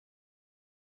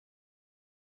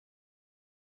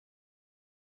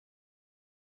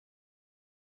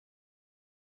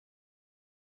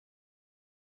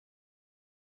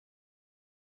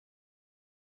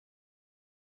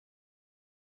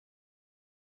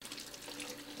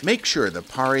Make sure the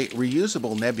PARI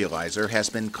reusable nebulizer has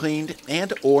been cleaned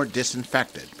and/or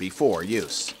disinfected before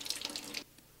use.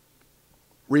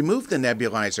 Remove the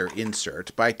nebulizer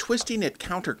insert by twisting it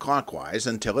counterclockwise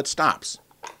until it stops,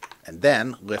 and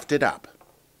then lift it up.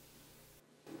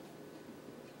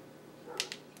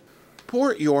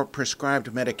 Pour your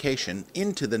prescribed medication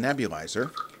into the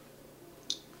nebulizer.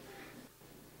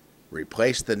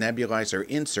 Replace the nebulizer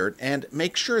insert and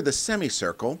make sure the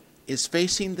semicircle is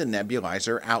facing the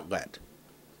nebulizer outlet.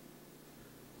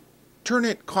 Turn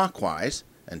it clockwise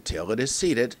until it is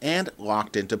seated and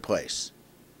locked into place.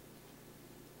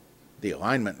 The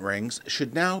alignment rings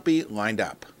should now be lined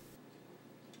up.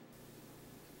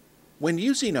 When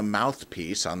using a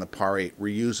mouthpiece on the PARI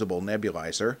reusable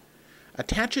nebulizer,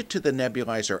 attach it to the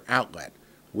nebulizer outlet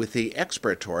with the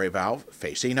expiratory valve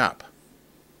facing up.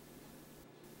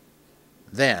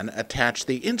 Then attach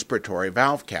the inspiratory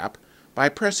valve cap by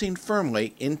pressing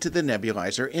firmly into the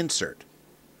nebulizer insert.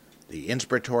 The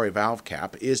inspiratory valve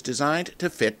cap is designed to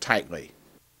fit tightly.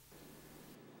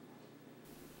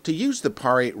 To use the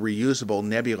PARI reusable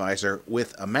nebulizer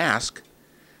with a mask,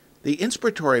 the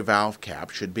inspiratory valve cap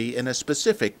should be in a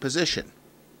specific position.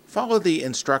 Follow the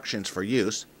instructions for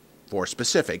use for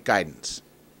specific guidance.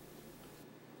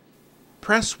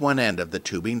 Press one end of the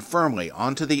tubing firmly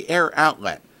onto the air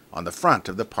outlet on the front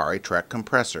of the PARI Trek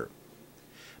compressor.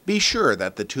 Be sure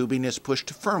that the tubing is pushed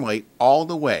firmly all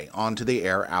the way onto the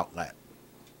air outlet.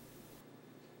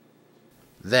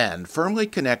 Then firmly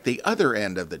connect the other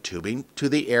end of the tubing to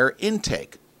the air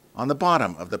intake on the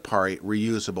bottom of the PARI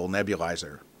reusable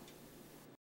nebulizer.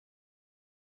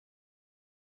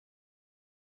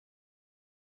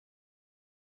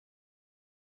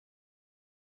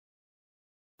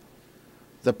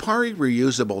 The PARI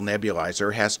reusable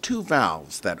nebulizer has two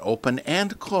valves that open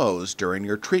and close during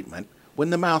your treatment when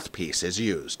the mouthpiece is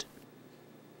used.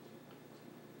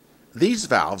 These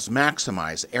valves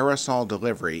maximize aerosol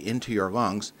delivery into your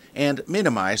lungs and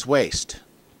minimize waste.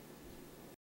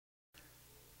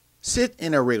 Sit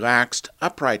in a relaxed,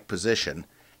 upright position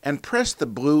and press the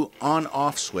blue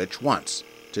on-off switch once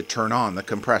to turn on the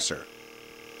compressor.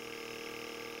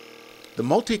 The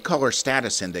multicolor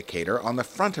status indicator on the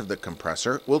front of the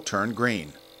compressor will turn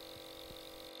green.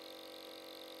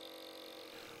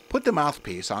 Put the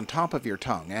mouthpiece on top of your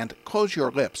tongue and close your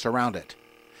lips around it.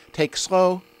 Take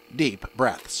slow, deep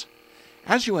breaths.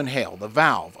 As you inhale, the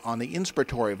valve on the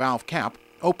inspiratory valve cap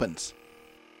opens.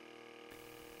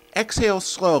 Exhale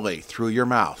slowly through your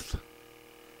mouth.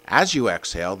 As you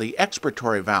exhale, the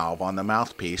expiratory valve on the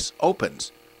mouthpiece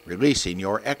opens, releasing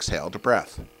your exhaled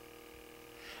breath.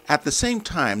 At the same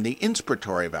time, the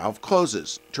inspiratory valve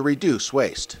closes to reduce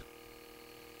waste.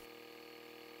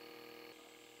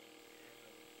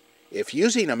 If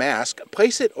using a mask,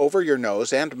 place it over your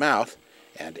nose and mouth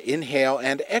and inhale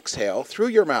and exhale through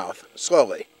your mouth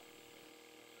slowly.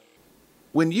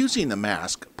 When using the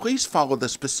mask, please follow the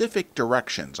specific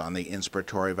directions on the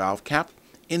inspiratory valve cap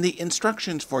in the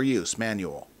Instructions for Use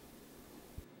manual.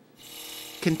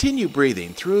 Continue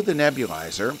breathing through the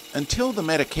nebulizer until the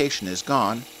medication is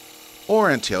gone or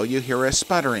until you hear a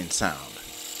sputtering sound.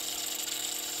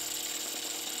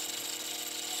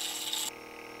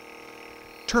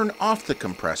 Turn off the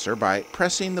compressor by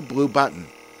pressing the blue button.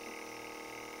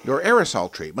 Your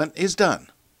aerosol treatment is done.